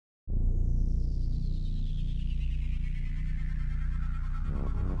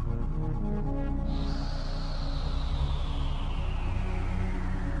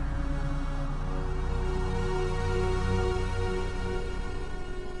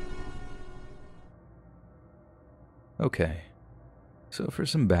Okay, so for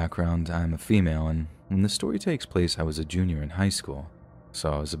some background, I'm a female, and when the story takes place, I was a junior in high school,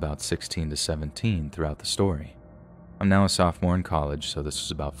 so I was about 16 to 17 throughout the story. I'm now a sophomore in college, so this was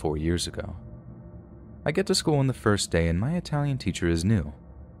about 4 years ago. I get to school on the first day, and my Italian teacher is new.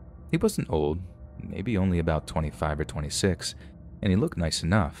 He wasn't old, maybe only about 25 or 26, and he looked nice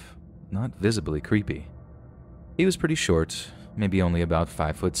enough, not visibly creepy. He was pretty short, maybe only about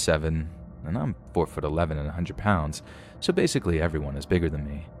 5'7", and I'm 4'11" and 100 pounds, so basically everyone is bigger than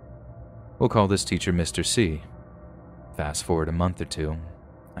me. We'll call this teacher Mr. C. Fast forward a month or two,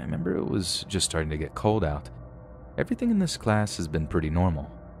 I remember it was just starting to get cold out. Everything in this class has been pretty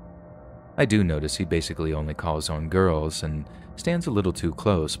normal. I do notice he basically only calls on girls and stands a little too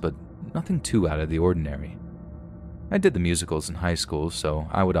close, but nothing too out of the ordinary. I did the musicals in high school, so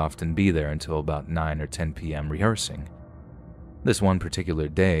I would often be there until about 9 or 10 p.m. rehearsing. This one particular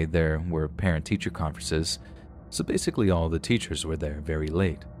day, there were parent-teacher conferences, so basically all the teachers were there very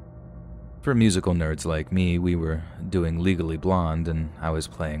late. For musical nerds like me, we were doing Legally Blonde, and I was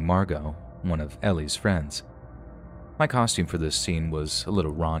playing Margot, one of Ellie's friends. My costume for this scene was a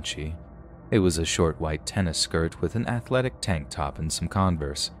little raunchy. It was a short white tennis skirt with an athletic tank top and some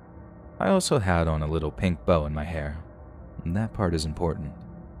Converse. I also had on a little pink bow in my hair, and that part is important.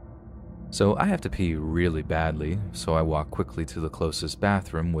 So I have to pee really badly, so I walk quickly to the closest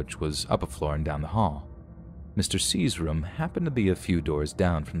bathroom, which was up a floor and down the hall. Mr. C's room happened to be a few doors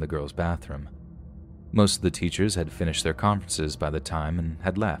down from the girls' bathroom. Most of the teachers had finished their conferences by the time and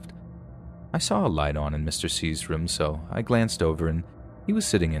had left. I saw a light on in Mr. C's room, so I glanced over and he was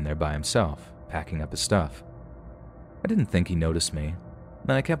sitting in there by himself, packing up his stuff. I didn't think he noticed me,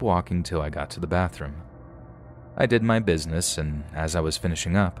 and I kept walking till I got to the bathroom. I did my business, and as I was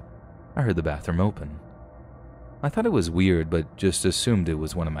finishing up, I heard the bathroom open. I thought it was weird, but just assumed it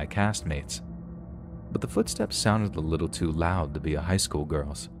was one of my castmates. But the footsteps sounded a little too loud to be a high school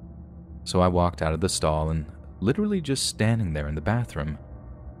girl's. So I walked out of the stall, and literally just standing there in the bathroom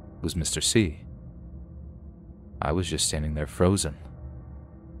was Mr. C. I was just standing there frozen.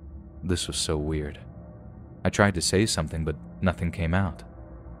 This was so weird. I tried to say something, but nothing came out.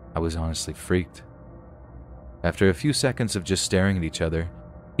 I was honestly freaked. After a few seconds of just staring at each other,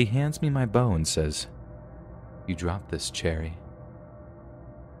 he hands me my bow and says, "You dropped this, Cherry."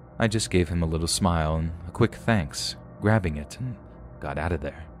 I just gave him a little smile and a quick thanks, grabbing it, and got out of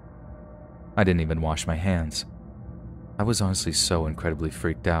there. I didn't even wash my hands. I was honestly so incredibly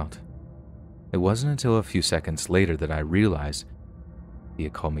freaked out. It wasn't until a few seconds later that I realized he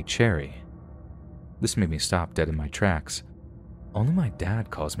had called me Cherry. This made me stop dead in my tracks. Only my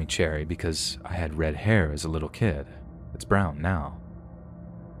dad calls me Cherry because I had red hair as a little kid. It's brown now.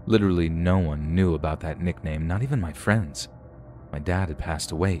 Literally no one knew about that nickname, not even my friends. My dad had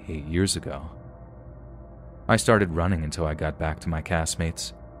passed away 8 years ago. I started running until I got back to my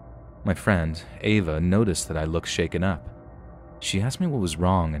castmates. My friend, Ava, noticed that I looked shaken up. She asked me what was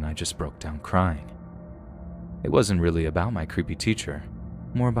wrong, and I just broke down crying. It wasn't really about my creepy teacher,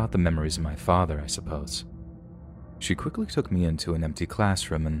 more about the memories of my father, I suppose. She quickly took me into an empty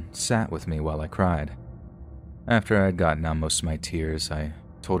classroom and sat with me while I cried. After I had gotten out most of my tears, I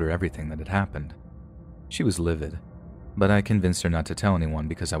told her everything that had happened. She was livid, but I convinced her not to tell anyone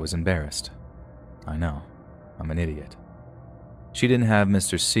because I was embarrassed. I know, I'm an idiot. She didn't have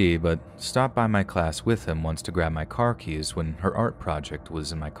Mr. C, but stopped by my class with him once to grab my car keys when her art project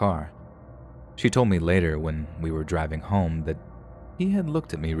was in my car. She told me later when we were driving home that he had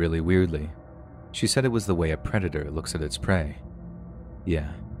looked at me really weirdly. She said it was the way a predator looks at its prey.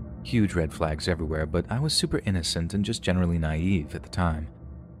 Yeah, huge red flags everywhere, but I was super innocent and just generally naive at the time.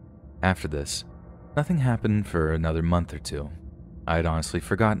 After this, nothing happened for another month or two. I had honestly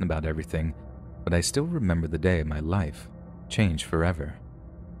forgotten about everything, but I still remember the day my life changed forever.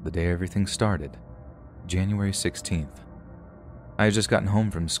 The day everything started, January 16th. I had just gotten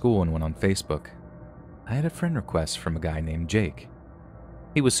home from school and went on Facebook. I had a friend request from a guy named Jake.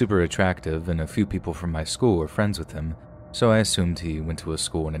 He was super attractive, and a few people from my school were friends with him, so I assumed he went to a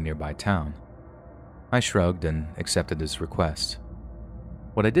school in a nearby town. I shrugged and accepted his request.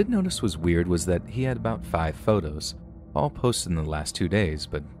 What I did notice was weird was that he had about 5 photos, all posted in the last 2 days,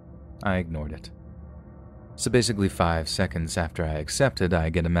 but I ignored it. So basically 5 seconds after I accepted, I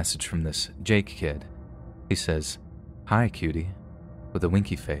get a message from this Jake kid. He says, "Hi, cutie," with a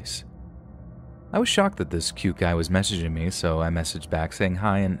winky face. I was shocked that this cute guy was messaging me, so I messaged back saying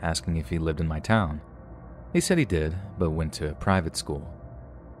hi and asking if he lived in my town. He said he did, but went to a private school.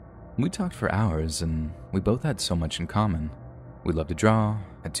 We talked for hours, and we both had so much in common. We loved to draw,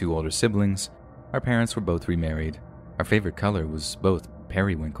 had 2 older siblings, our parents were both remarried, our favorite color was both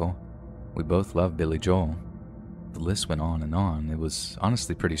periwinkle, we both loved Billy Joel. The list went on and on. It was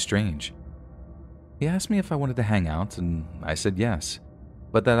honestly pretty strange. He asked me if I wanted to hang out, and I said yes,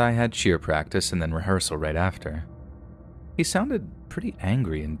 but that I had cheer practice and then rehearsal right after. He sounded pretty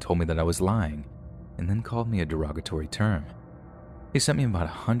angry and told me that I was lying, and then called me a derogatory term. He sent me about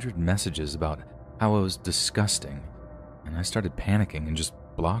 100 messages about how I was disgusting, and I started panicking and just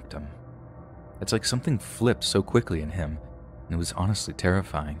blocked him. It's like something flipped so quickly in him, and it was honestly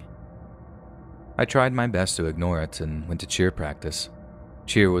terrifying. I tried my best to ignore it and went to cheer practice.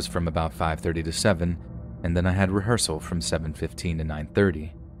 Cheer was from about 5:30 to 7, and then I had rehearsal from 7:15 to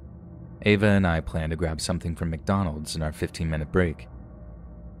 9:30. Ava and I planned to grab something from McDonald's in our 15-minute break.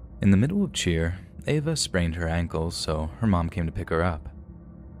 In the middle of cheer, Ava sprained her ankle, so her mom came to pick her up.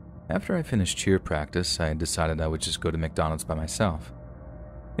 After I finished cheer practice, I decided I would just go to McDonald's by myself.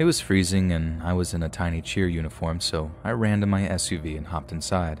 It was freezing and I was in a tiny cheer uniform, so I ran to my SUV and hopped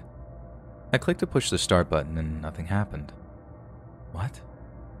inside. I clicked to push the start button and nothing happened. What?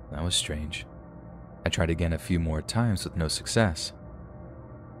 That was strange. I tried again a few more times with no success.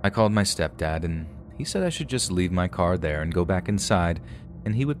 I called my stepdad and he said I should just leave my car there and go back inside,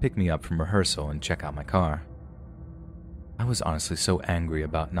 and he would pick me up from rehearsal and check out my car. I was honestly so angry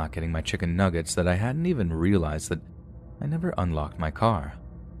about not getting my chicken nuggets that I hadn't even realized that I never unlocked my car.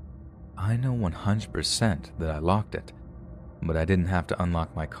 I know 100% that I locked it, but I didn't have to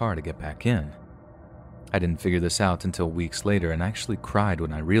unlock my car to get back in. I didn't figure this out until weeks later and actually cried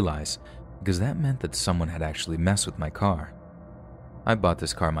when I realized, because that meant that someone had actually messed with my car. I bought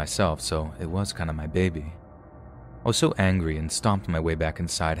this car myself, so it was kind of my baby. I was so angry and stomped my way back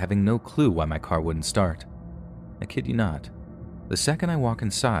inside, having no clue why my car wouldn't start. I kid you not, the second I walk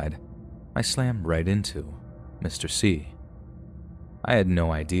inside, I slam right into Mr. C. I had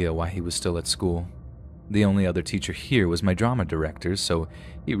no idea why he was still at school. The only other teacher here was my drama director, so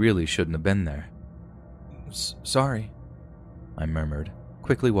he really shouldn't have been there. Sorry, I murmured,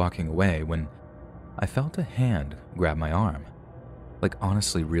 quickly walking away when I felt a hand grab my arm, like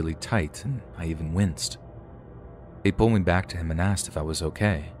honestly really tight, and I even winced. He pulled me back to him and asked if I was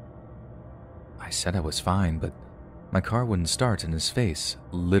okay. I said I was fine, but my car wouldn't start and his face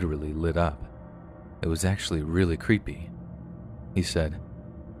literally lit up. It was actually really creepy. He said,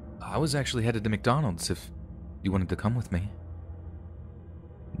 I was actually headed to McDonald's if you wanted to come with me.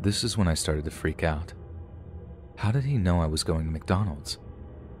 This is when I started to freak out. How did he know I was going to McDonald's?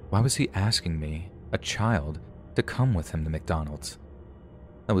 Why was he asking me, a child, to come with him to McDonald's?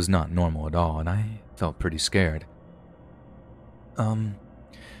 That was not normal at all, and I felt pretty scared.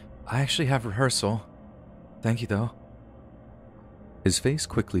 I actually have rehearsal. Thank you, though. His face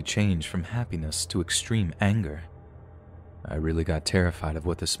quickly changed from happiness to extreme anger. I really got terrified of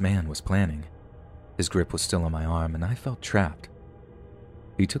what this man was planning. His grip was still on my arm, and I felt trapped.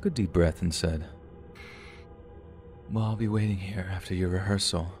 He took a deep breath and said, Well, I'll be waiting here after your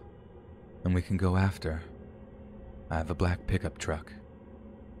rehearsal, and we can go after. I have a black pickup truck.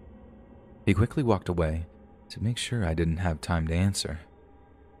 He quickly walked away to make sure I didn't have time to answer.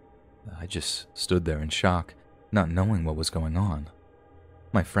 I just stood there in shock, not knowing what was going on.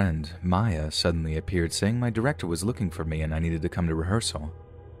 My friend, Maya, suddenly appeared saying my director was looking for me and I needed to come to rehearsal.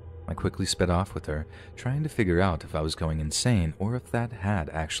 I quickly sped off with her, trying to figure out if I was going insane or if that had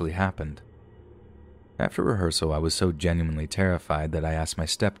actually happened. After rehearsal, I was so genuinely terrified that I asked my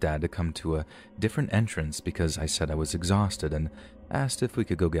stepdad to come to a different entrance because I said I was exhausted and asked if we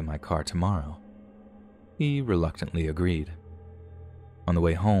could go get my car tomorrow. He reluctantly agreed. On the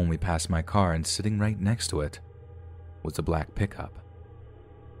way home, we passed my car and sitting right next to it was a black pickup.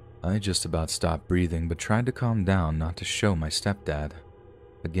 I just about stopped breathing but tried to calm down not to show my stepdad.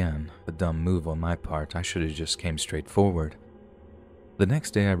 Again, a dumb move on my part. I should have just came straight forward. The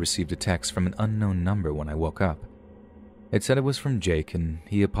next day I received a text from an unknown number when I woke up. It said it was from Jake and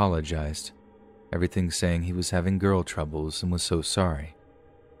he apologized. Everything saying he was having girl troubles and was so sorry.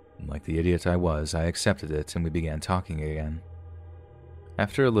 Like the idiot I was, I accepted it and we began talking again.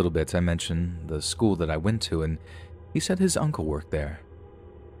 After a little bit I mentioned the school that I went to and he said his uncle worked there.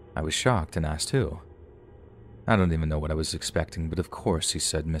 I was shocked and asked who. I don't even know what I was expecting, but of course he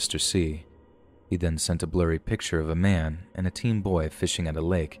said Mr. C. He then sent a blurry picture of a man and a teen boy fishing at a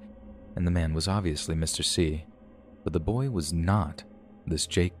lake, and the man was obviously Mr. C, but the boy was not this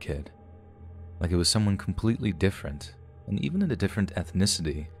Jake kid. Like it was someone completely different, and even in a different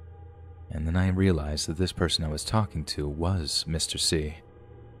ethnicity. And then I realized that this person I was talking to was Mr. C.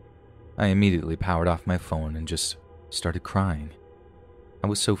 I immediately powered off my phone and just started crying. I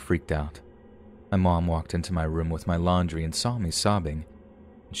was so freaked out. My mom walked into my room with my laundry and saw me sobbing.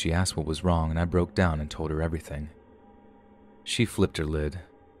 She asked what was wrong and I broke down and told her everything. She flipped her lid,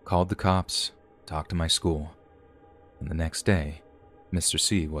 called the cops, talked to my school. and the next day, Mr.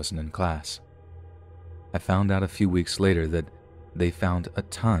 C wasn't in class. I found out a few weeks later that they found a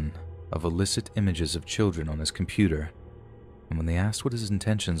ton of illicit images of children on his computer, and when they asked what his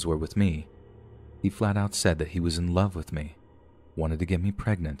intentions were with me, he flat out said that he was in love with me, wanted to get me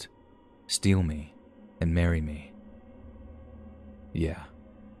pregnant, steal me, and marry me. Yeah,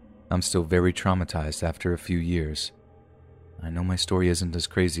 I'm still very traumatized after a few years. I know my story isn't as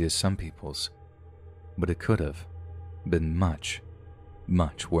crazy as some people's, but it could have been much,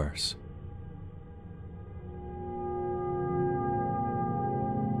 much worse.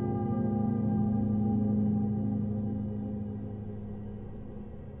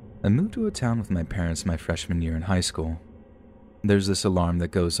 I moved to a town with my parents my freshman year in high school. There's this alarm that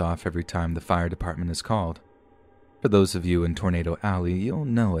goes off every time the fire department is called. For those of you in Tornado Alley, you'll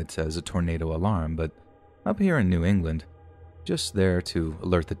know it as a tornado alarm, but up here in New England, just there to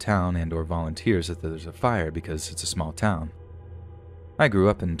alert the town and or volunteers that there's a fire because it's a small town. I grew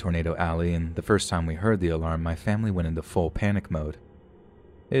up in Tornado Alley, and the first time we heard the alarm, my family went into full panic mode.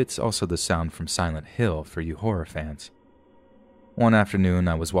 It's also the sound from Silent Hill for you horror fans. One afternoon,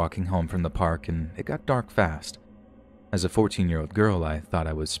 I was walking home from the park, and it got dark fast. As a 14-year-old girl, I thought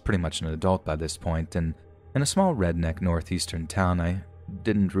I was pretty much an adult by this point, and in a small redneck northeastern town, I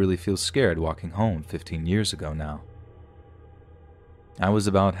didn't really feel scared walking home 15 years ago now. I was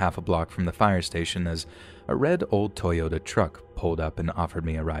about half a block from the fire station as a red old Toyota truck pulled up and offered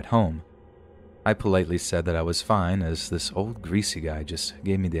me a ride home. I politely said that I was fine, as this old greasy guy just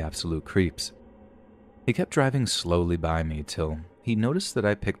gave me the absolute creeps. He kept driving slowly by me till he noticed that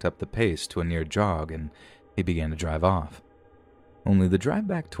I picked up the pace to a near jog, and he began to drive off. Only to drive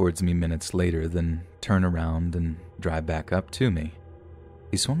back towards me minutes later, then turn around and drive back up to me.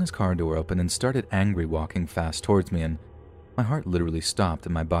 He swung his car door open and started angry walking fast towards me, and my heart literally stopped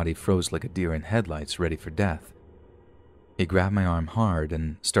and my body froze like a deer in headlights ready for death. He grabbed my arm hard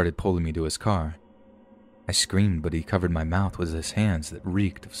and started pulling me to his car. I screamed, but he covered my mouth with his hands that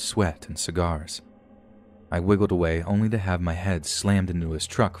reeked of sweat and cigars. I wiggled away, only to have my head slammed into his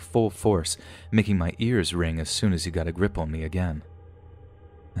truck full force, making my ears ring as soon as he got a grip on me again.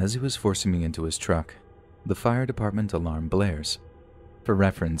 As he was forcing me into his truck, the fire department alarm blares. For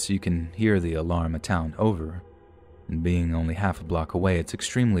reference, you can hear the alarm a town over, and being only half a block away, it's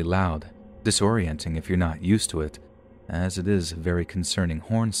extremely loud, disorienting if you're not used to it, as it is a very concerning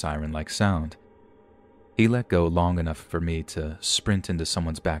horn siren-like sound. He let go long enough for me to sprint into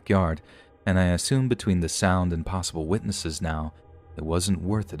someone's backyard, and I assumed between the sound and possible witnesses now, it wasn't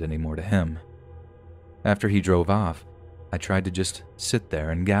worth it anymore to him. After he drove off, I tried to just sit there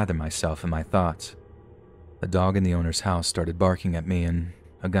and gather myself and my thoughts. The dog in the owner's house started barking at me, and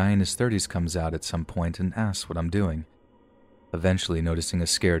a guy in his 30s comes out at some point and asks what I'm doing, eventually noticing a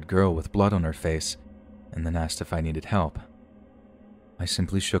scared girl with blood on her face, and then asked if I needed help. I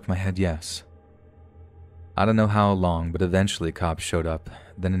simply shook my head yes. I don't know how long, but eventually cops showed up,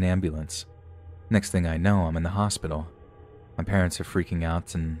 then an ambulance. Next thing I know, I'm in the hospital. My parents are freaking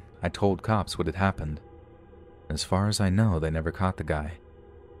out, and I told cops what had happened. As far as I know, they never caught the guy.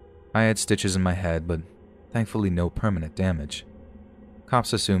 I had stitches in my head, but thankfully no permanent damage.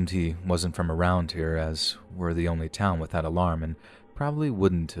 Cops assumed he wasn't from around here, as we're the only town with that alarm, and probably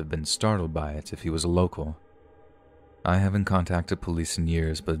wouldn't have been startled by it if he was a local. I haven't contacted police in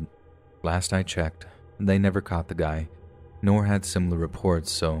years, but last I checked, they never caught the guy, nor had similar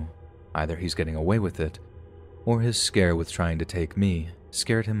reports, so either he's getting away with it, or his scare with trying to take me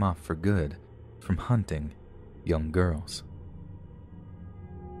scared him off for good from hunting young girls.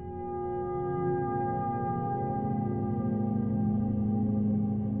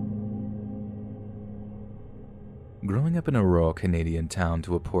 Growing up in a rural Canadian town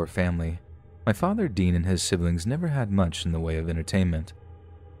to a poor family, my father, Dean, and his siblings never had much in the way of entertainment.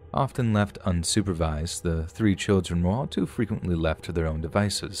 Often left unsupervised, the three children were all too frequently left to their own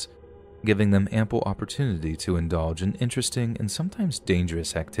devices, giving them ample opportunity to indulge in interesting and sometimes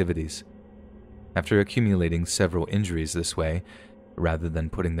dangerous activities. After accumulating several injuries this way, rather than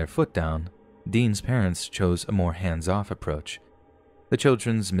putting their foot down, Dean's parents chose a more hands-off approach. The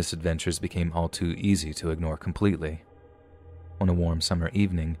children's misadventures became all too easy to ignore completely. On a warm summer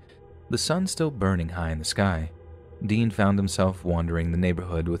evening, the sun still burning high in the sky, Dean found himself wandering the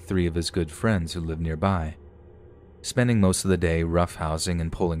neighborhood with three of his good friends who lived nearby. Spending most of the day roughhousing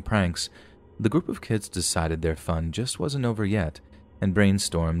and pulling pranks, the group of kids decided their fun just wasn't over yet and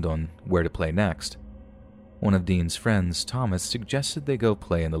brainstormed on where to play next. One of Dean's friends, Thomas, suggested they go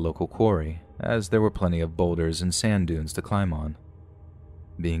play in the local quarry, as there were plenty of boulders and sand dunes to climb on.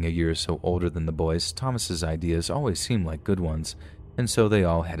 Being a year or so older than the boys, Thomas's ideas always seemed like good ones, and so they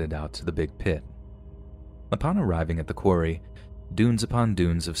all headed out to the big pit. Upon arriving at the quarry, dunes upon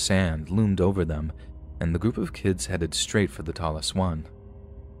dunes of sand loomed over them, and the group of kids headed straight for the tallest one.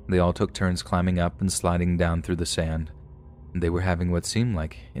 They all took turns climbing up and sliding down through the sand. They were having what seemed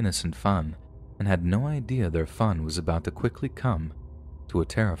like innocent fun, and had no idea their fun was about to quickly come to a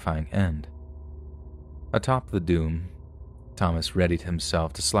terrifying end. Atop the dune, Thomas readied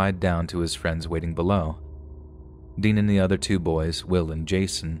himself to slide down to his friends waiting below. Dean and the other two boys, Will and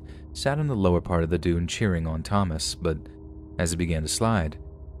Jason, sat in the lower part of the dune cheering on Thomas, but as he began to slide,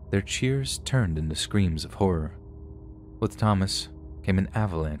 their cheers turned into screams of horror. With Thomas came an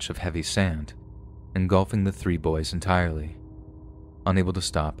avalanche of heavy sand, engulfing the three boys entirely. Unable to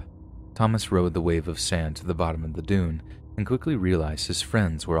stop, Thomas rode the wave of sand to the bottom of the dune and quickly realized his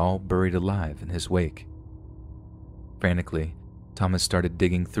friends were all buried alive in his wake. Frantically, Thomas started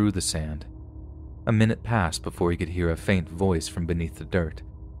digging through the sand. A minute passed before he could hear a faint voice from beneath the dirt.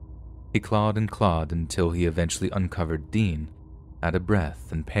 He clawed and clawed until he eventually uncovered Dean, out of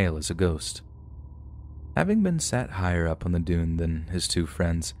breath and pale as a ghost. Having been sat higher up on the dune than his two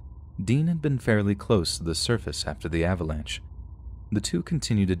friends, Dean had been fairly close to the surface after the avalanche. The two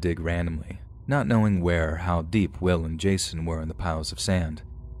continued to dig randomly, not knowing where or how deep Will and Jason were in the piles of sand.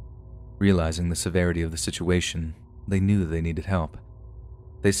 Realizing the severity of the situation, they knew they needed help.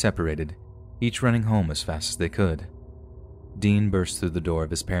 They separated, each running home as fast as they could. Dean burst through the door of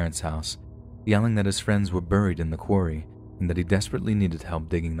his parents' house, yelling that his friends were buried in the quarry and that he desperately needed help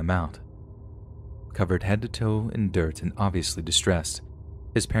digging them out. Covered head to toe in dirt and obviously distressed,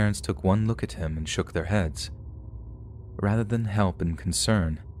 his parents took one look at him and shook their heads. Rather than help and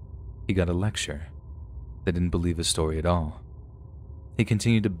concern, he got a lecture. They didn't believe his story at all. He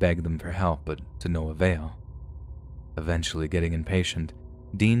continued to beg them for help, but to no avail. Eventually, getting impatient,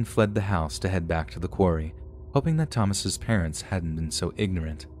 Dean fled the house to head back to the quarry, hoping that Thomas's parents hadn't been so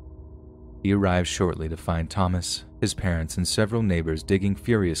ignorant. He arrived shortly to find Thomas, his parents, and several neighbors digging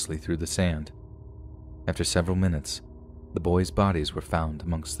furiously through the sand. After several minutes, the boys' bodies were found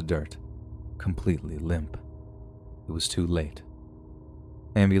amongst the dirt, completely limp. It was too late.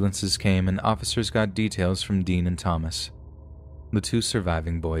 Ambulances came and officers got details from Dean and Thomas. The two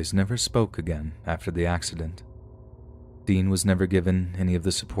surviving boys never spoke again after the accident. Dean was never given any of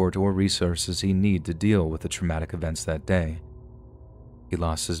the support or resources he needed to deal with the traumatic events that day. He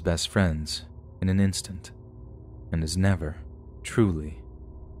lost his best friends in an instant and has never truly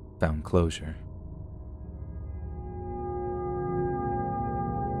found closure.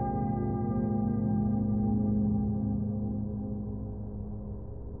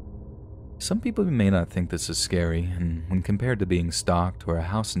 Some people may not think this is scary, and when compared to being stalked or a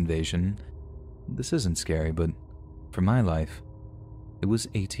house invasion, this isn't scary, but for my life, it was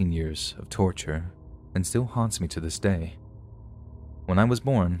 18 years of torture and still haunts me to this day. When I was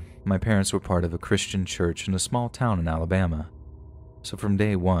born, my parents were part of a Christian church in a small town in Alabama. So from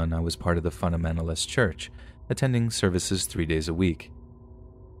day one, I was part of the fundamentalist church, attending services 3 days a week.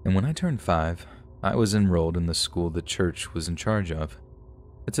 And when I turned 5, I was enrolled in the school the church was in charge of.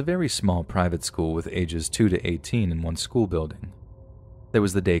 It's a very small private school with ages 2 to 18 in one school building. There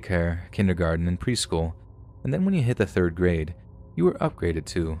was the daycare, kindergarten, and preschool, and then when you hit the 3rd grade, you were upgraded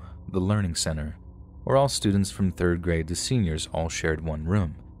to the Learning Center, where all students from 3rd grade to seniors all shared one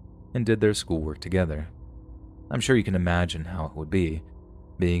room and did their schoolwork together. I'm sure you can imagine how it would be,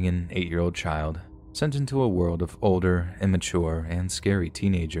 being an 8-year-old child sent into a world of older, immature, and scary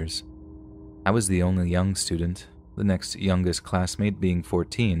teenagers. I was the only young student, the next youngest classmate being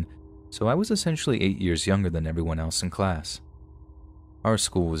 14, so I was essentially 8 years younger than everyone else in class. Our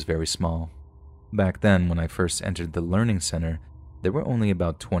school was very small. Back then, when I first entered the Learning Center, there were only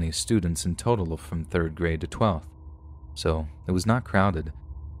about 20 students in total from 3rd grade to 12th, so it was not crowded,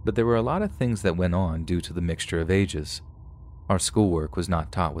 but there were a lot of things that went on due to the mixture of ages. Our schoolwork was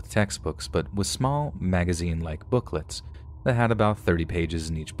not taught with textbooks, but with small magazine-like booklets that had about 30 pages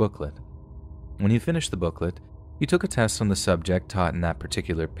in each booklet. When you finished the booklet, you took a test on the subject taught in that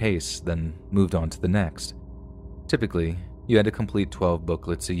particular pace, then moved on to the next. Typically, you had to complete 12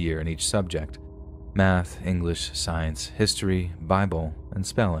 booklets a year in each subject: math, English, science, history, Bible, and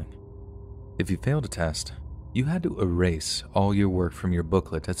spelling. If you failed a test, you had to erase all your work from your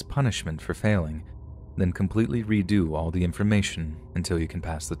booklet as punishment for failing, then completely redo all the information until you can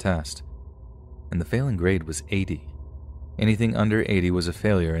pass the test. And the failing grade was 80. Anything under 80 was a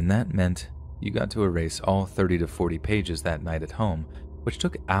failure, and that meant you got to erase all 30 to 40 pages that night at home, which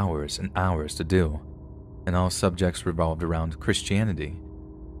took hours and hours to do. And all subjects revolved around Christianity.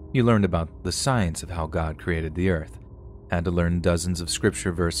 You learned about the science of how God created the earth, had to learn dozens of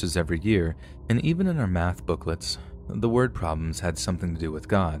scripture verses every year, and even in our math booklets, the word problems had something to do with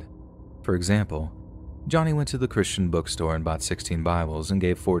God. For example, Johnny went to the Christian bookstore and bought 16 Bibles and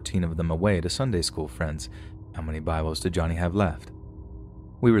gave 14 of them away to Sunday school friends. How many Bibles did Johnny have left?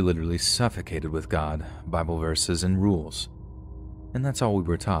 We were literally suffocated with God, Bible verses, and rules. And that's all we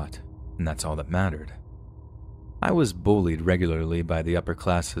were taught, and that's all that mattered. I was bullied regularly by the upper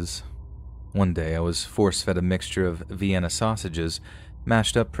classes. One day I was force-fed a mixture of Vienna sausages,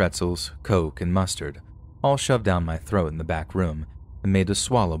 mashed up pretzels, Coke, and mustard, all shoved down my throat in the back room and made to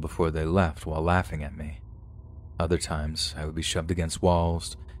swallow before they left while laughing at me. Other times I would be shoved against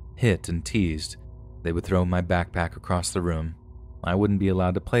walls, hit and teased. They would throw my backpack across the room. I wouldn't be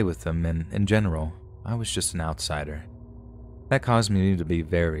allowed to play with them, and in general, I was just an outsider. That caused me to be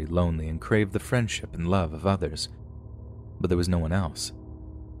very lonely and crave the friendship and love of others. But there was no one else.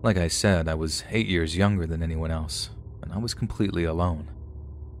 Like I said, I was 8 years younger than anyone else, and I was completely alone.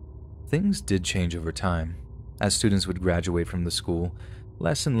 Things did change over time. As students would graduate from the school,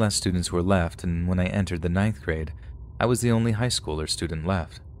 less and less students were left, and when I entered the 9th grade, I was the only high schooler student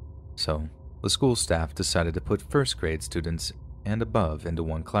left. So, the school staff decided to put first grade students and above into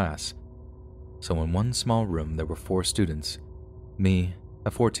one class. So in one small room there were 4 students, me,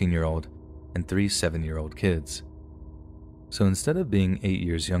 a 14-year-old, and 3 7-year-old kids. So instead of being 8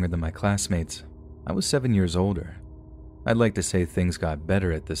 years younger than my classmates, I was 7 years older. I'd like to say things got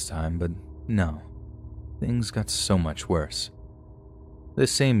better at this time, but no. Things got so much worse.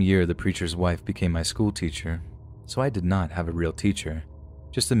 This same year, the preacher's wife became my school teacher, so I did not have a real teacher,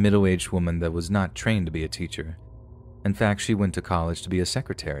 just a middle-aged woman that was not trained to be a teacher. In fact, she went to college to be a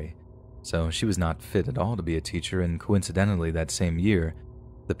secretary, so she was not fit at all to be a teacher, and coincidentally that same year,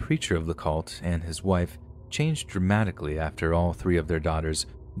 the preacher of the cult and his wife changed dramatically after all 3 of their daughters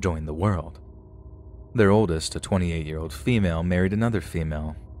joined the world. Their oldest, a 28-year-old female, married another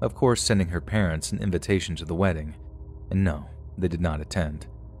female, of course sending her parents an invitation to the wedding, and no, they did not attend.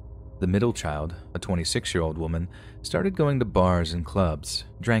 The middle child, a 26-year-old woman, started going to bars and clubs,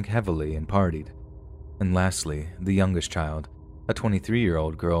 drank heavily, and partied. And lastly, the youngest child, a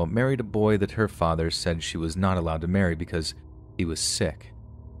 23-year-old girl, married a boy that her father said she was not allowed to marry because he was sick.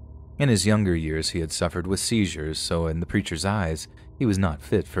 In his younger years, he had suffered with seizures, so in the preacher's eyes, he was not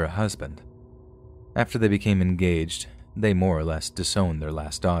fit for a husband. After they became engaged, they more or less disowned their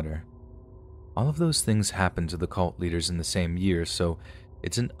last daughter. All of those things happened to the cult leaders in the same year, so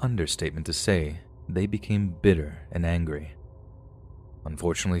it's an understatement to say they became bitter and angry.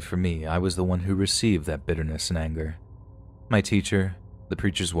 Unfortunately for me, I was the one who received that bitterness and anger. My teacher, the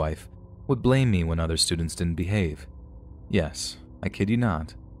preacher's wife, would blame me when other students didn't behave. Yes, I kid you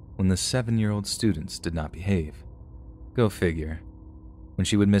not, when the 7-year-old students did not behave. Go figure. When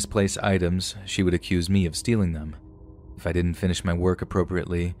she would misplace items, she would accuse me of stealing them. If I didn't finish my work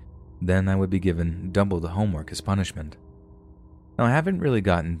appropriately, then I would be given double the homework as punishment. Now, I haven't really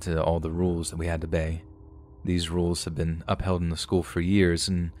gotten to all the rules that we had to obey. These rules have been upheld in the school for years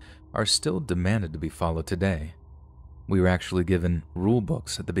and are still demanded to be followed today. We were actually given rule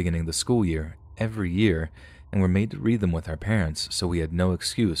books at the beginning of the school year, every year, and were made to read them with our parents, so we had no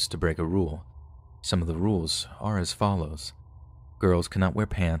excuse to break a rule. Some of the rules are as follows. Girls cannot wear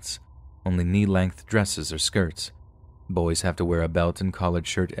pants, only knee-length dresses or skirts. Boys have to wear a belt and collared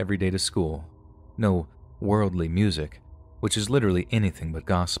shirt every day to school. No worldly music, which is literally anything but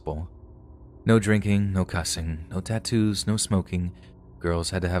gospel. No drinking, no cussing, no tattoos, no smoking. Girls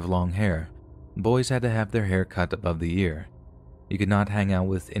had to have long hair. Boys had to have their hair cut above the ear. You could not hang out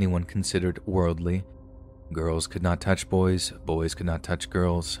with anyone considered worldly. Girls could not touch boys, boys could not touch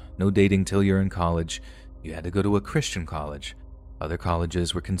girls. No dating till you're in college. You had to go to a Christian college. Other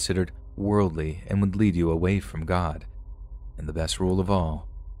colleges were considered worldly and would lead you away from God. And the best rule of all,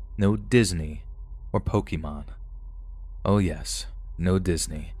 no Disney or Pokemon. Oh yes, no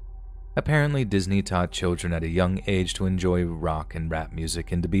Disney. Apparently, Disney taught children at a young age to enjoy rock and rap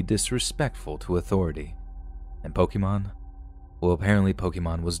music and to be disrespectful to authority. And Pokemon? Well, apparently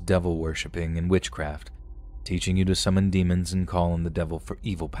Pokemon was devil-worshipping and witchcraft, teaching you to summon demons and call on the devil for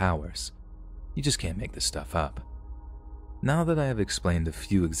evil powers. You just can't make this stuff up. Now that I have explained a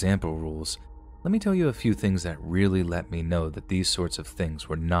few example rules, let me tell you a few things that really let me know that these sorts of things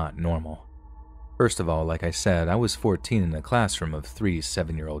were not normal. First of all, like I said, I was 14 in a classroom of 3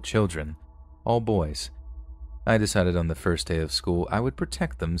 7-year-old children, all boys. I decided on the first day of school I would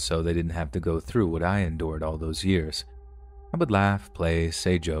protect them so they didn't have to go through what I endured all those years. I would laugh, play,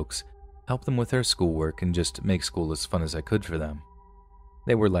 say jokes, help them with their schoolwork, and just make school as fun as I could for them.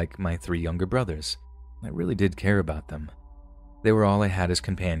 They were like my 3 younger brothers. I really did care about them. They were all I had as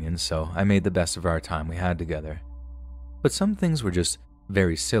companions, so I made the best of our time we had together. But some things were just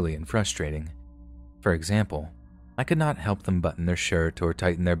very silly and frustrating. For example, I could not help them button their shirt or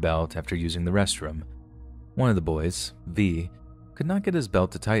tighten their belt after using the restroom. One of the boys, V, could not get his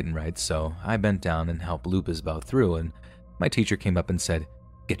belt to tighten right, so I bent down and helped loop his belt through, and my teacher came up and said,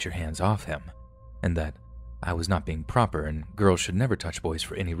 "Get your hands off him," and that I was not being proper and girls should never touch boys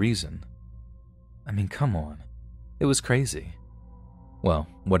for any reason. I mean, come on. It was crazy. Well,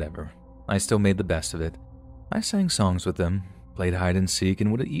 whatever. I still made the best of it. I sang songs with them, played hide and seek,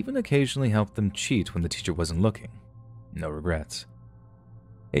 and would even occasionally help them cheat when the teacher wasn't looking. No regrets.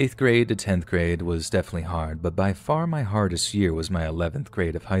 8th grade to 10th grade was definitely hard, but by far my hardest year was my 11th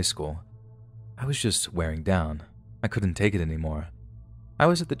grade of high school. I was just wearing down. I couldn't take it anymore. I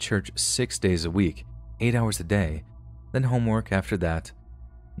was at the church 6 days a week, 8 hours a day, then homework after that.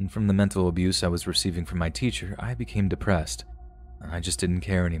 And from the mental abuse I was receiving from my teacher, I became depressed. I just didn't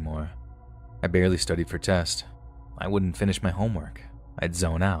care anymore. I barely studied for tests. I wouldn't finish my homework. I'd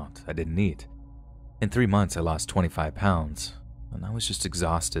zone out. I didn't eat. In 3 months, I lost 25 pounds, and I was just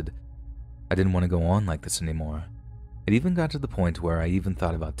exhausted. I didn't want to go on like this anymore. It even got to the point where I even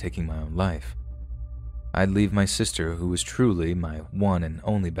thought about taking my own life. I'd leave my sister, who was truly my one and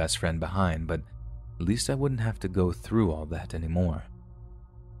only best friend, behind, but at least I wouldn't have to go through all that anymore.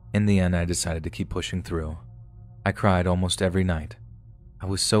 In the end, I decided to keep pushing through. I cried almost every night. I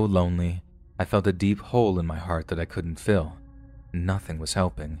was so lonely. I felt a deep hole in my heart that I couldn't fill. Nothing was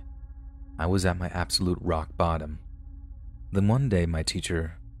helping. I was at my absolute rock bottom. Then one day, my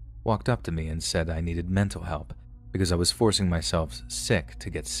teacher walked up to me and said I needed mental help because I was forcing myself sick to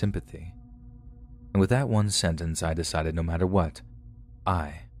get sympathy. And with that one sentence, I decided no matter what,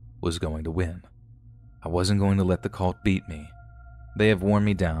 I was going to win. I wasn't going to let the cult beat me. They have worn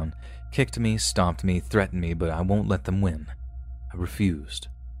me down, kicked me, stomped me, threatened me, but I won't let them win. I refused.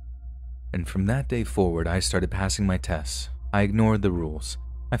 And from that day forward, I started passing my tests. I ignored the rules.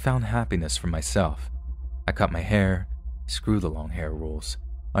 I found happiness for myself. I cut my hair. Screw the long hair rules.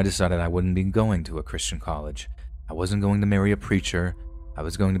 I decided I wouldn't be going to a Christian college. I wasn't going to marry a preacher. I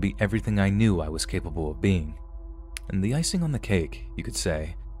was going to be everything I knew I was capable of being. And the icing on the cake, you could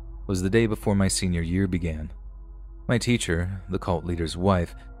say, was the day before my senior year began. My teacher, the cult leader's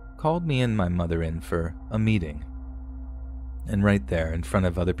wife, called me and my mother in for a meeting. And right there, in front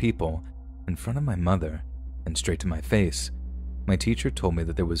of other people, in front of my mother, and straight to my face, my teacher told me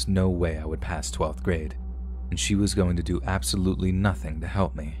that there was no way I would pass 12th grade, and she was going to do absolutely nothing to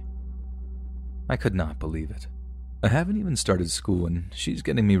help me. I could not believe it. I haven't even started school, and she's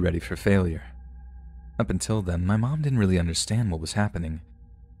getting me ready for failure. Up until then, my mom didn't really understand what was happening.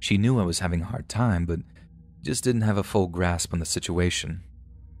 She knew I was having a hard time, but just didn't have a full grasp on the situation.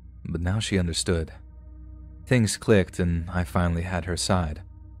 But now she understood. Things clicked, and I finally had her side.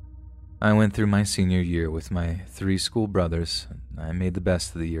 I went through my senior year with my 3 school brothers, and I made the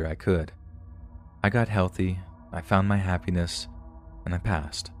best of the year I could. I got healthy, I found my happiness, and I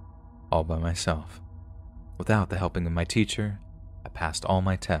passed, all by myself. Without the helping of my teacher, I passed all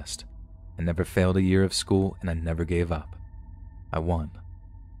my tests. I never failed a year of school, and I never gave up. I won.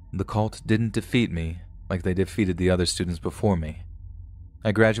 The cult didn't defeat me like they defeated the other students before me.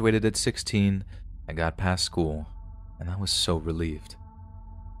 I graduated at 16, I got past school, and I was so relieved.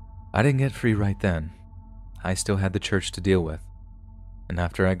 I didn't get free right then. I still had the church to deal with. And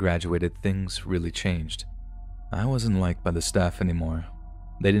after I graduated, things really changed. I wasn't liked by the staff anymore.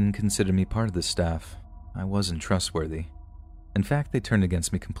 They didn't consider me part of the staff. I wasn't trustworthy. In fact, they turned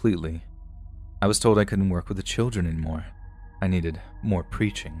against me completely. I was told I couldn't work with the children anymore. I needed more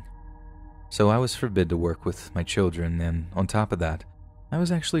preaching. So I was forbid to work with my children, and on top of that, I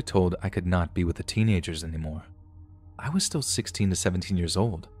was actually told I could not be with the teenagers anymore. I was still 16 to 17 years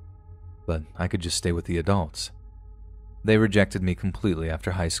old, but I could just stay with the adults. They rejected me completely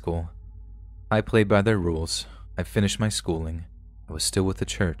after high school. I played by their rules. I finished my schooling. I was still with the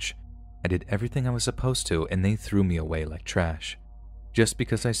church. I did everything I was supposed to, and they threw me away like trash, just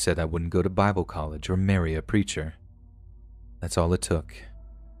because I said I wouldn't go to Bible college or marry a preacher. That's all it took,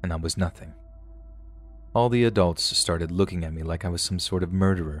 and I was nothing. All the adults started looking at me like I was some sort of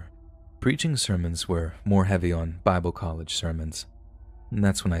murderer. Preaching sermons were more heavy on Bible college sermons. And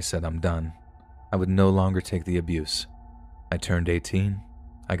that's when I said I'm done. I would no longer take the abuse. I turned 18,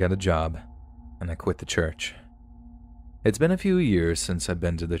 I got a job, and I quit the church. It's been a few years since I've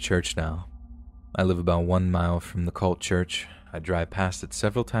been to the church now. I live about 1 mile from the cult church. I drive past it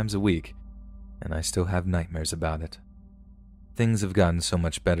several times a week, and I still have nightmares about it. Things have gotten so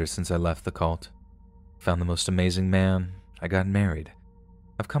much better since I left the cult. Found the most amazing man. I got married.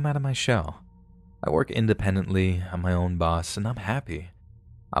 I've come out of my shell. I work independently. I'm my own boss, and I'm happy.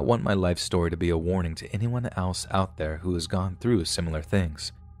 I want my life story to be a warning to anyone else out there who has gone through similar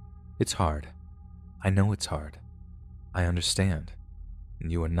things. It's hard. I know it's hard. I understand. And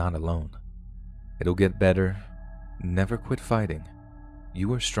you are not alone. It'll get better. Never quit fighting.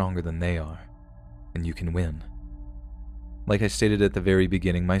 You are stronger than they are, and you can win. Like I stated at the very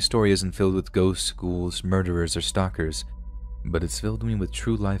beginning, my story isn't filled with ghosts, ghouls, murderers, or stalkers, but it's filled me with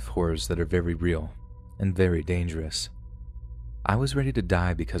true life horrors that are very real and very dangerous. I was ready to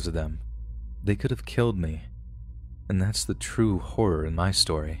die because of them. They could have killed me, and that's the true horror in my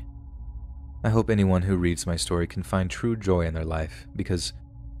story. I hope anyone who reads my story can find true joy in their life, because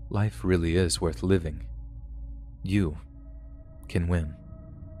life really is worth living. You can win.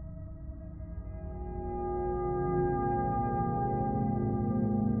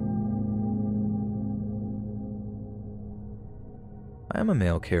 I am a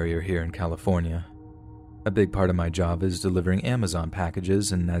mail carrier here in California. A big part of my job is delivering Amazon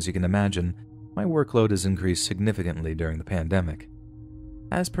packages, and as you can imagine, my workload has increased significantly during the pandemic.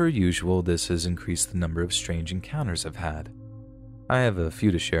 As per usual, this has increased the number of strange encounters I've had. I have a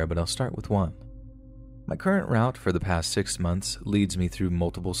few to share, but I'll start with one. My current route for the past 6 months leads me through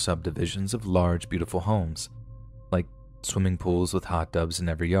multiple subdivisions of large, beautiful homes, like swimming pools with hot tubs in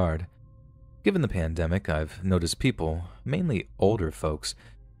every yard. Given the pandemic, I've noticed people, mainly older folks,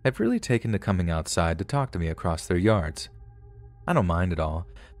 have really taken to coming outside to talk to me across their yards. I don't mind at all,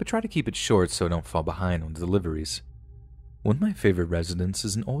 but try to keep it short so I don't fall behind on deliveries. One of my favorite residents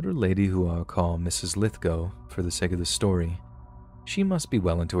is an older lady who I'll call Mrs. Lithgow for the sake of the story. She must be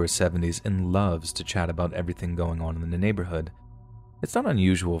well into her 70s and loves to chat about everything going on in the neighborhood. It's not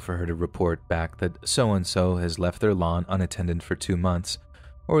unusual for her to report back that so-and-so has left their lawn unattended for 2 months,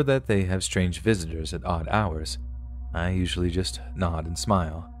 or that they have strange visitors at odd hours. I usually just nod and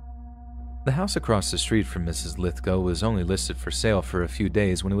smile. The house across the street from Mrs. Lithgow was only listed for sale for a few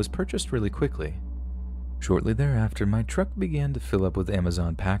days when it was purchased really quickly. Shortly thereafter, my truck began to fill up with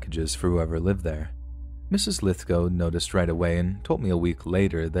Amazon packages for whoever lived there. Mrs. Lithgow noticed right away and told me a week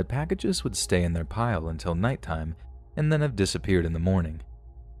later that packages would stay in their pile until nighttime and then have disappeared in the morning.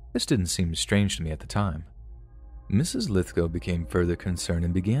 This didn't seem strange to me at the time. Mrs. Lithgow became further concerned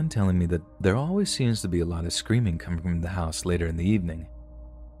and began telling me that there always seems to be a lot of screaming coming from the house later in the evening.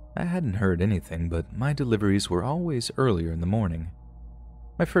 I hadn't heard anything, but my deliveries were always earlier in the morning.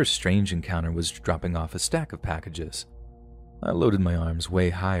 My first strange encounter was dropping off a stack of packages. I loaded my arms way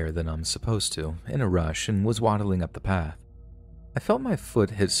higher than I'm supposed to, in a rush, and was waddling up the path. I felt my foot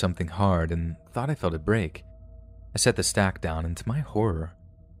hit something hard and thought I felt it break. I set the stack down and, to my horror,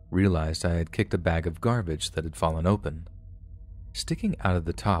 realized I had kicked a bag of garbage that had fallen open. Sticking out of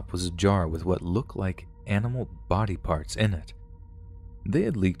the top was a jar with what looked like animal body parts in it. They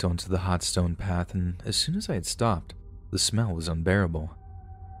had leaked onto the hot stone path, and as soon as I had stopped, the smell was unbearable.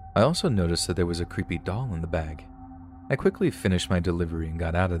 I also noticed that there was a creepy doll in the bag. I quickly finished my delivery and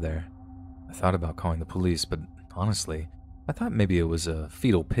got out of there. I thought about calling the police, but honestly, I thought maybe it was a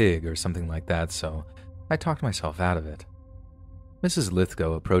fetal pig or something like that, so I talked myself out of it. Mrs.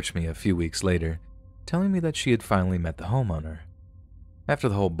 Lithgow approached me a few weeks later, telling me that she had finally met the homeowner. After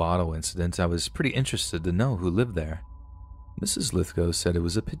the whole bottle incident, I was pretty interested to know who lived there. Mrs. Lithgow said it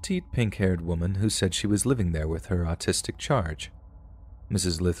was a petite pink-haired woman who said she was living there with her autistic charge.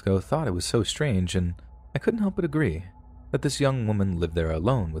 Mrs. Lithgow thought it was so strange, and I couldn't help but agree that this young woman lived there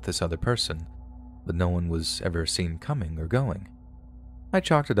alone with this other person, but no one was ever seen coming or going. I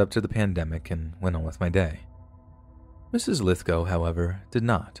chalked it up to the pandemic and went on with my day. Mrs. Lithgow, however, did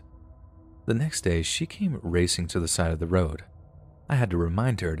not. The next day, she came racing to the side of the road. I had to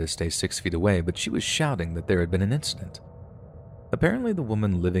remind her to stay 6 feet away, but she was shouting that there had been an incident. Apparently, the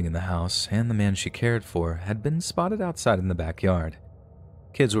woman living in the house and the man she cared for had been spotted outside in the backyard.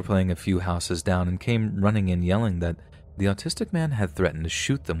 Kids were playing a few houses down and came running in yelling that the autistic man had threatened to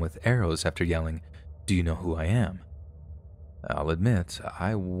shoot them with arrows after yelling, "Do you know who I am?" I'll admit,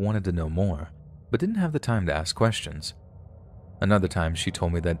 I wanted to know more, but didn't have the time to ask questions. Another time, she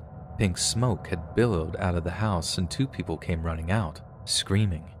told me that pink smoke had billowed out of the house and 2 people came running out,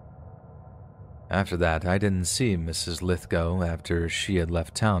 screaming. After that, I didn't see Mrs. Lithgow after she had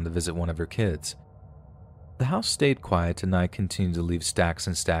left town to visit one of her kids. The house stayed quiet and I continued to leave stacks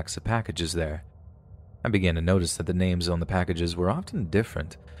and stacks of packages there. I began to notice that the names on the packages were often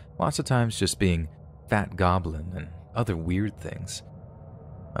different, lots of times just being Fat Goblin and other weird things.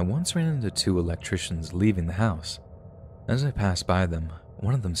 I once ran into 2 electricians leaving the house. As I passed by them,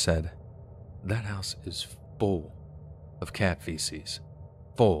 one of them said, "That house is full of cat feces.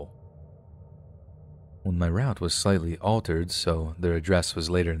 Full." When my route was slightly altered so their address was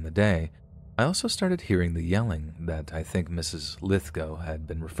later in the day, I also started hearing the yelling that I think Mrs. Lithgow had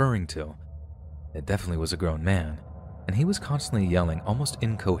been referring to. It definitely was a grown man, and he was constantly yelling almost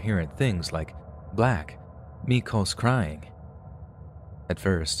incoherent things like, "Black, me calls crying." At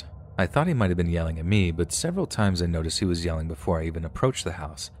first, I thought he might have been yelling at me, but several times I noticed he was yelling before I even approached the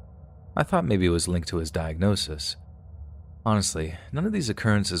house. I thought maybe it was linked to his diagnosis. Honestly, none of these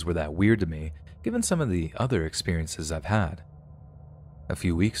occurrences were that weird to me, given some of the other experiences I've had. A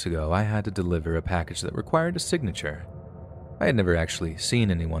few weeks ago, I had to deliver a package that required a signature. I had never actually seen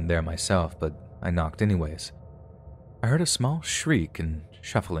anyone there myself, but I knocked anyways. I heard a small shriek and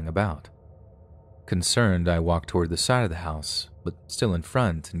shuffling about. Concerned, I walked toward the side of the house, but still in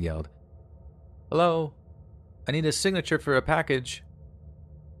front, and yelled, "Hello? I need a signature for a package."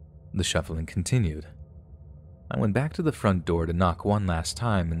 The shuffling continued. I went back to the front door to knock one last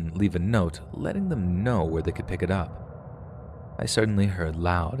time and leave a note letting them know where they could pick it up. I suddenly heard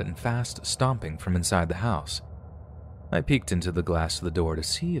loud and fast stomping from inside the house. I peeked into the glass of the door to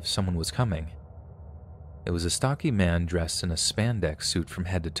see if someone was coming. It was a stocky man dressed in a spandex suit from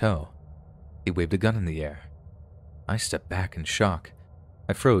head to toe. He waved a gun in the air. I stepped back in shock.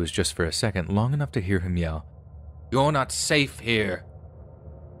 I froze just for a second, long enough to hear him yell, "You're not safe here."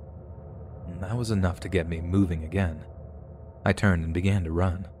 That was enough to get me moving again. I turned and began to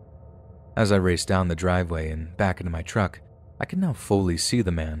run. As I raced down the driveway and back into my truck, I could now fully see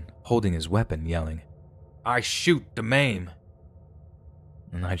the man holding his weapon, yelling, "I shoot to maim."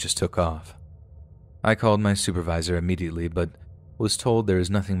 And I just took off. I called my supervisor immediately, but was told there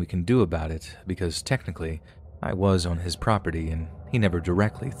is nothing we can do about it because technically I was on his property and he never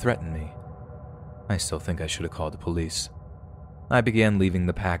directly threatened me. I still think I should have called the police. I began leaving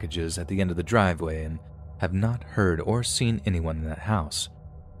the packages at the end of the driveway and have not heard or seen anyone in that house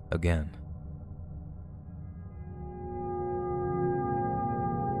again.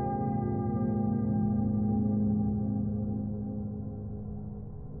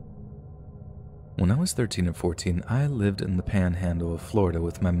 When I was 13 or 14, I lived in the panhandle of Florida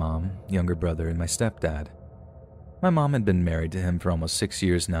with my mom, younger brother, and my stepdad. My mom had been married to him for almost 6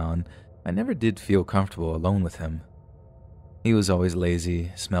 years now, and I never did feel comfortable alone with him. He was always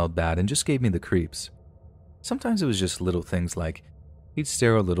lazy, smelled bad, and just gave me the creeps. Sometimes it was just little things like he'd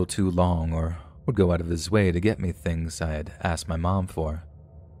stare a little too long or would go out of his way to get me things I had asked my mom for.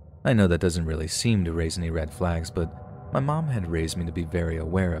 I know that doesn't really seem to raise any red flags, but my mom had raised me to be very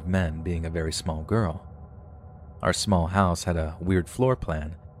aware of men being a very small girl. Our small house had a weird floor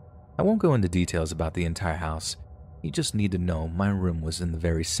plan. I won't go into details about the entire house. You just need to know my room was in the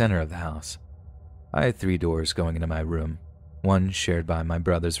very center of the house. I had 3 doors going into my room, one shared by my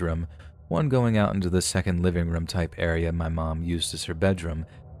brother's room, one going out into the second living room type area my mom used as her bedroom,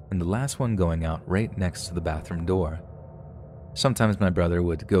 and the last one going out right next to the bathroom door. Sometimes my brother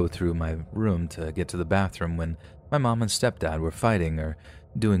would go through my room to get to the bathroom when my mom and stepdad were fighting or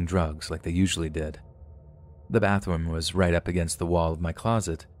doing drugs like they usually did. The bathroom was right up against the wall of my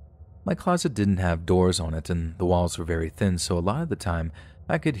closet. My closet didn't have doors on it and the walls were very thin, so a lot of the time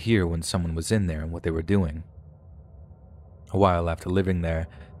I could hear when someone was in there and what they were doing. A while after living there,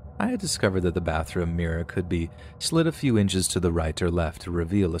 I had discovered that the bathroom mirror could be slid a few inches to the right or left to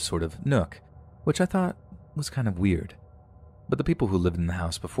reveal a sort of nook, which I thought was kind of weird. But the people who lived in the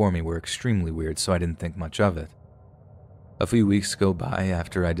house before me were extremely weird, so I didn't think much of it. A few weeks go by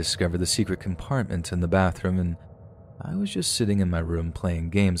after I discovered the secret compartment in the bathroom, and I was just sitting in my room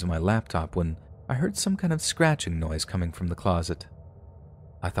playing games on my laptop when I heard some kind of scratching noise coming from the closet.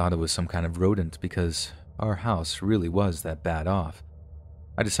 I thought it was some kind of rodent because our house really was that bad off.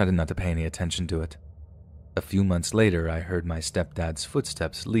 I decided not to pay any attention to it. A few months later, I heard my stepdad's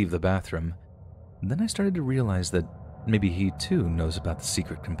footsteps leave the bathroom, and then I started to realize that maybe he too knows about the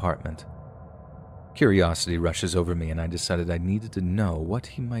secret compartment. Curiosity rushes over me, and I decided I needed to know what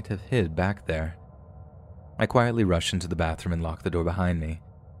he might have hid back there. I quietly rushed into the bathroom and locked the door behind me.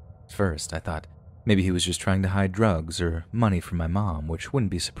 At first, I thought maybe he was just trying to hide drugs or money from my mom, which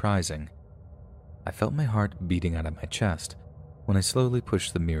wouldn't be surprising. I felt my heart beating out of my chest when I slowly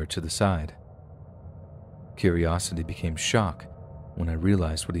pushed the mirror to the side. Curiosity became shock when I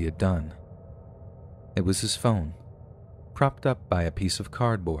realized what he had done. It was his phone, propped up by a piece of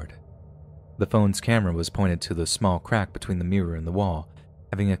cardboard. The phone's camera was pointed to the small crack between the mirror and the wall,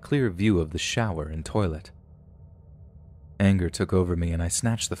 having a clear view of the shower and toilet. Anger took over me and I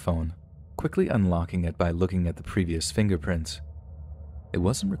snatched the phone, quickly unlocking it by looking at the previous fingerprints. It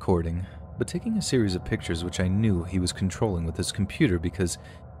wasn't recording, but taking a series of pictures which I knew he was controlling with his computer because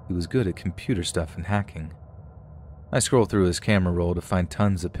he was good at computer stuff and hacking. I scrolled through his camera roll to find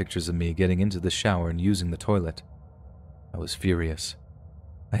tons of pictures of me getting into the shower and using the toilet. I was furious.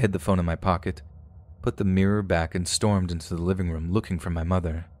 I hid the phone in my pocket, put the mirror back, and stormed into the living room looking for my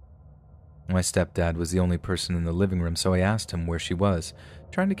mother. My stepdad was the only person in the living room, so I asked him where she was,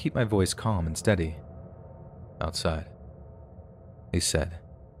 trying to keep my voice calm and steady. "Outside," he said.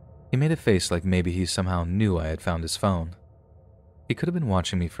 He made a face like maybe he somehow knew I had found his phone. He could have been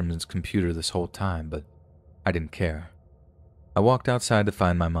watching me from his computer this whole time, but I didn't care. I walked outside to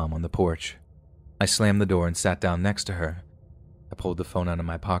find my mom on the porch. I slammed the door and sat down next to her. I pulled the phone out of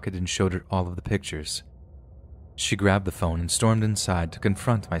my pocket and showed her all of the pictures. She grabbed the phone and stormed inside to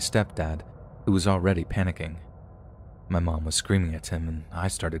confront my stepdad, who was already panicking. My mom was screaming at him, and I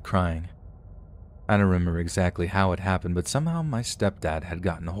started crying. I don't remember exactly how it happened, but somehow my stepdad had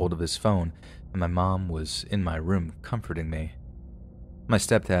gotten a hold of his phone, and my mom was in my room comforting me. My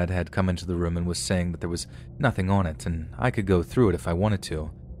stepdad had come into the room and was saying that there was nothing on it, and I could go through it if I wanted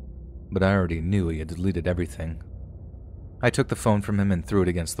to, but I already knew he had deleted everything. I took the phone from him and threw it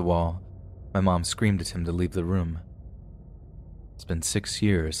against the wall. My mom screamed at him to leave the room. It's been 6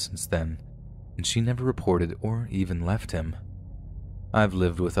 years since then, and she never reported or even left him. I've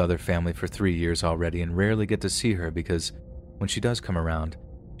lived with other family for 3 years already and rarely get to see her because when she does come around,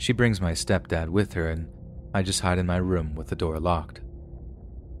 she brings my stepdad with her and I just hide in my room with the door locked.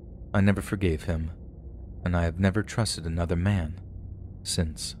 I never forgave him, and I have never trusted another man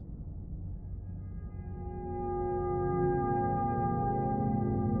since.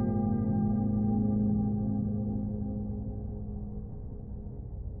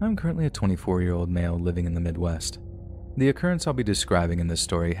 I'm currently a 24-year-old male living in the Midwest. The occurrence I'll be describing in this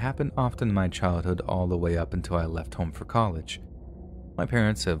story happened often in my childhood all the way up until I left home for college. My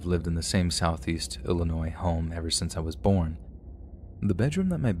parents have lived in the same Southeast Illinois home ever since I was born. The bedroom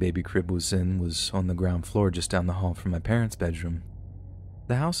that my baby crib was in was on the ground floor just down the hall from my parents' bedroom.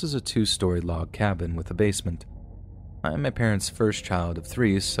 The house is a 2-story log cabin with a basement. I'm my parents' first child of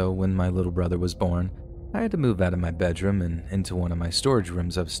 3, so when my little brother was born, I had to move out of my bedroom and into one of my storage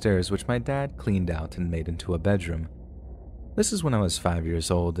rooms upstairs, which my dad cleaned out and made into a bedroom. This is when I was 5 years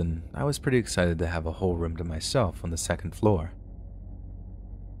old, and I was pretty excited to have a whole room to myself on the 2nd floor.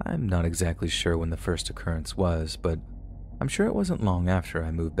 I'm not exactly sure when the first occurrence was, but I'm sure it wasn't long after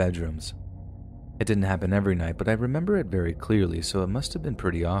I moved bedrooms. It didn't happen every night, but I remember it very clearly, so it must have been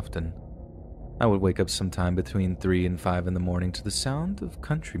pretty often. I would wake up sometime between 3 and 5 in the morning to the sound of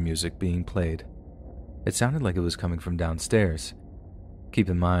country music being played. It sounded like it was coming from downstairs. Keep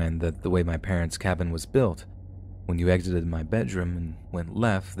in mind that the way my parents' cabin was built, when you exited my bedroom and went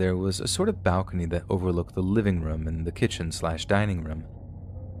left, there was a sort of balcony that overlooked the living room and the kitchen/dining room.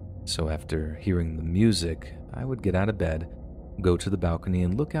 So after hearing the music, I would get out of bed, go to the balcony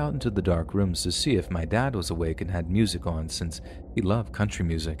and look out into the dark rooms to see if my dad was awake and had music on since he loved country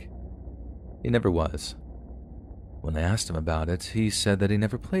music. He never was. When I asked him about it, he said that he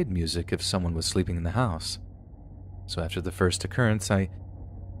never played music if someone was sleeping in the house. So after the first occurrence, I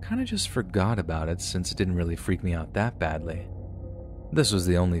kind of just forgot about it since it didn't really freak me out that badly. This was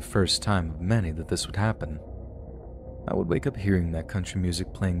the only first time of many that this would happen. I would wake up hearing that country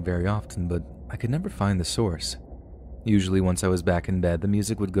music playing very often, but I could never find the source. Usually once I was back in bed, the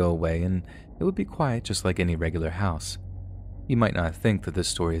music would go away and it would be quiet just like any regular house. You might not think that this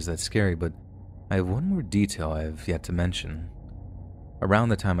story is that scary, but I have one more detail I have yet to mention. Around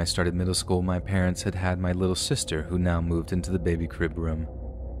the time I started middle school, my parents had had my little sister who now moved into the baby crib room.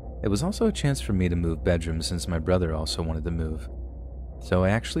 It was also a chance for me to move bedrooms since my brother also wanted to move. So I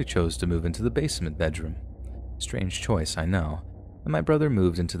actually chose to move into the basement bedroom. Strange choice, I know, and my brother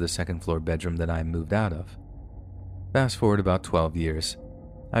moved into the 2nd floor bedroom that I moved out of. Fast forward about 12 years.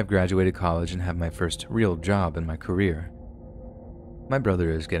 I've graduated college and have my first real job in my career. My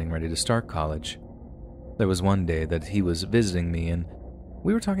brother is getting ready to start college. There was one day that he was visiting me and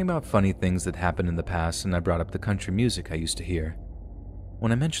we were talking about funny things that happened in the past, and I brought up the country music I used to hear.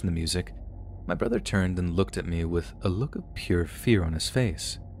 When I mentioned the music, my brother turned and looked at me with a look of pure fear on his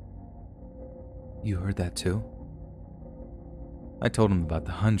face. "You heard that too?" I told him about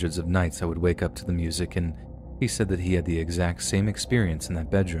the hundreds of nights I would wake up to the music, and he said that he had the exact same experience in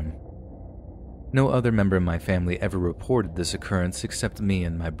that bedroom. No other member of my family ever reported this occurrence except me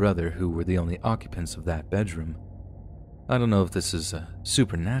and my brother, who were the only occupants of that bedroom. I don't know if this is a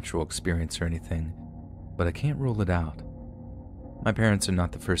supernatural experience or anything, but I can't rule it out. My parents are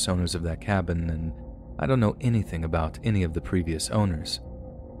not the first owners of that cabin, and I don't know anything about any of the previous owners.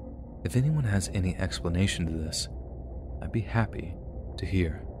 If anyone has any explanation to this, I'd be happy to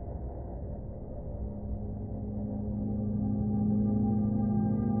hear.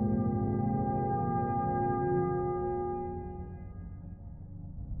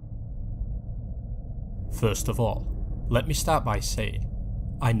 First of all, let me start by saying,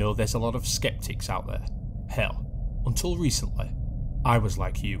 I know there's a lot of skeptics out there. Hell, until recently, I was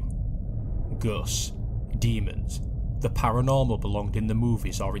like you. Ghosts, demons, the paranormal belonged in the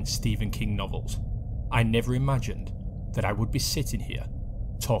movies or in Stephen King novels. I never imagined that I would be sitting here,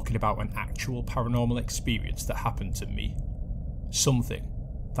 talking about an actual paranormal experience that happened to me. Something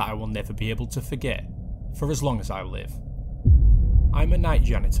that I will never be able to forget for as long as I live. I'm a night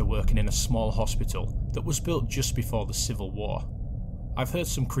janitor working in a small hospital that was built just before the Civil War. I've heard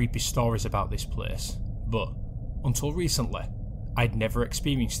some creepy stories about this place, but until recently, I'd never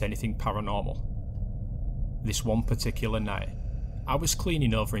experienced anything paranormal. This one particular night, I was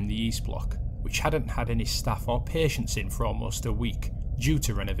cleaning over in the East Block, which hadn't had any staff or patients in for almost a week due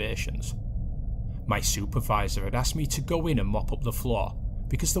to renovations. My supervisor had asked me to go in and mop up the floor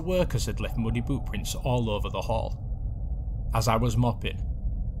because the workers had left muddy boot prints all over the hall. As I was mopping,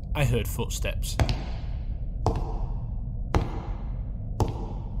 I heard footsteps.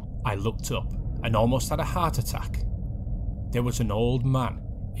 I looked up and almost had a heart attack. There was an old man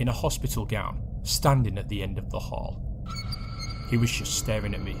in a hospital gown standing at the end of the hall. He was just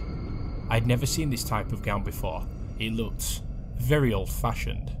staring at me. I'd never seen this type of gown before. It looked very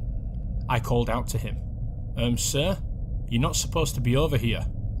old-fashioned. I called out to him, Sir, you're not supposed to be over here."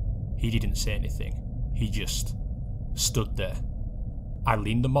 He didn't say anything. He just stood there. I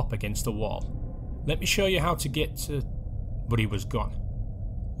leaned the mop against the wall. "Let me show you how to get to..." But he was gone.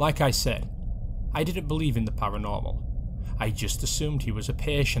 Like I said, I didn't believe in the paranormal. I just assumed he was a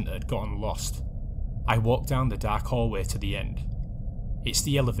patient that had gotten lost. I walked down the dark hallway to the end. It's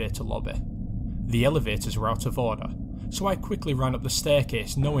the elevator lobby. The elevators were out of order, so I quickly ran up the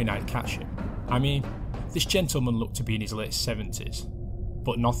staircase knowing I'd catch him. I mean, this gentleman looked to be in his late 70s,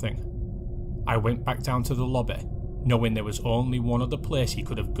 but nothing. I went back down to the lobby, knowing there was only one other place he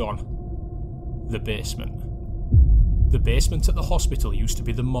could have gone. The basement. The basement at the hospital used to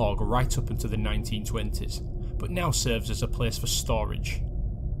be the morgue right up into the 1920s, but now serves as a place for storage.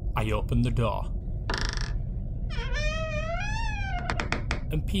 I opened the door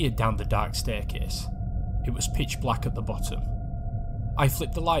and peered down the dark staircase. It was pitch black at the bottom. I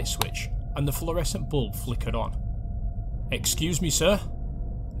flipped the light switch and the fluorescent bulb flickered on. "Excuse me, sir?"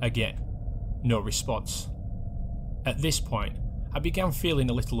 Again, no response. At this point, I began feeling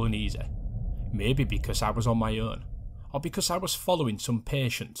a little uneasy. Maybe because I was on my own, or because I was following some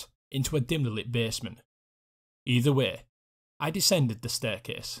patient into a dimly lit basement. Either way, I descended the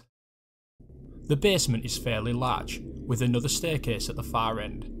staircase. The basement is fairly large, with another staircase at the far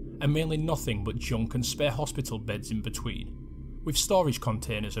end, and mainly nothing but junk and spare hospital beds in between, with storage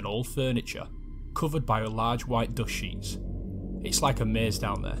containers and old furniture, covered by large white dust sheets. It's like a maze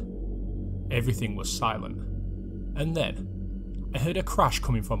down there. Everything was silent. And then, I heard a crash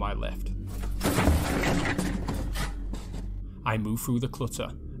coming from my left. I moved through the clutter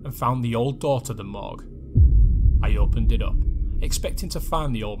and found the old door to the morgue. I opened it up, expecting to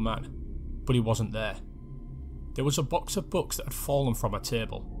find the old man, but he wasn't there. There was a box of books that had fallen from a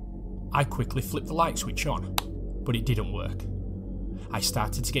table. I quickly flipped the light switch on, but it didn't work. I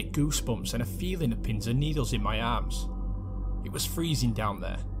started to get goosebumps and a feeling of pins and needles in my arms. It was freezing down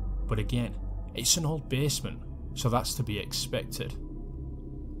there, but again, it's an old basement, so that's to be expected.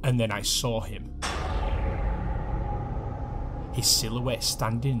 And then I saw him. His silhouette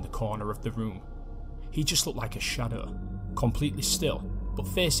standing in the corner of the room. He just looked like a shadow, completely still, but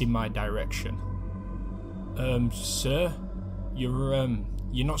facing my direction. Sir?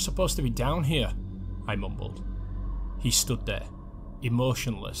 You're not supposed to be down here," I mumbled. He stood there,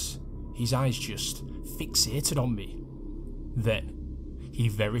 emotionless, his eyes just fixated on me. Then, he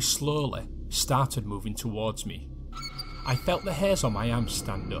very slowly started moving towards me. I felt the hairs on my arms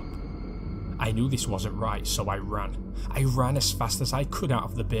stand up. I knew this wasn't right, so I ran. I ran as fast as I could out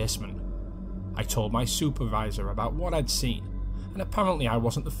of the basement. I told my supervisor about what I'd seen, and apparently I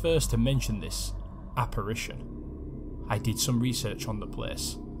wasn't the first to mention this apparition. I did some research on the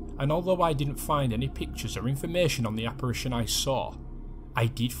place, and although I didn't find any pictures or information on the apparition I saw, I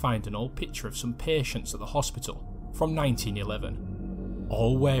did find an old picture of some patients at the hospital from 1911,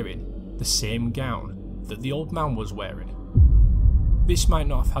 all wearing the same gown that the old man was wearing. This might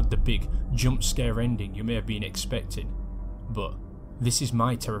not have had the big jump scare ending you may have been expecting, but this is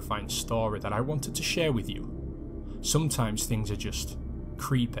my terrifying story that I wanted to share with you. Sometimes things are just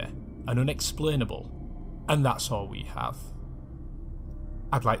creepy and unexplainable, and that's all we have.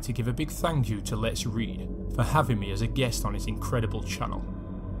 I'd like to give a big thank you to Let's Read for having me as a guest on his incredible channel.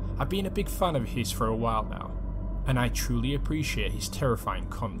 I've been a big fan of his for a while now, and I truly appreciate his terrifying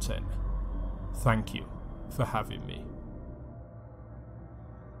content. Thank you for having me.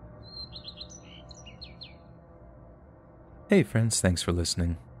 Hey friends, thanks for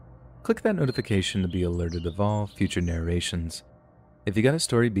listening. Click that notification to be alerted of all future narrations. If you got a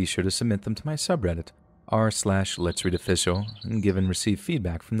story, be sure to submit them to my subreddit, r/letsreadofficial, and give and receive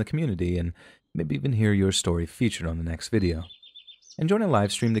feedback from the community, and maybe even hear your story featured on the next video. and join a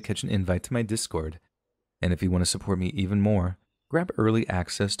live stream to catch an invite to my Discord. And if you want to support me even more, grab early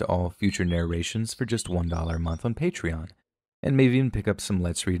access to all future narrations for just $1 a month on Patreon, and maybe even pick up some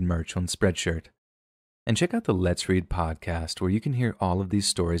Let's Read merch on Spreadshirt. And check out the Let's Read podcast, where you can hear all of these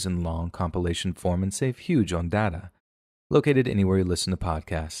stories in long compilation form and save huge on data. Located anywhere you listen to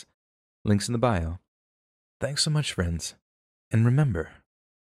podcasts. Links in the bio. Thanks so much, friends. And remember,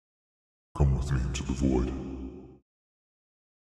 come with me into the void.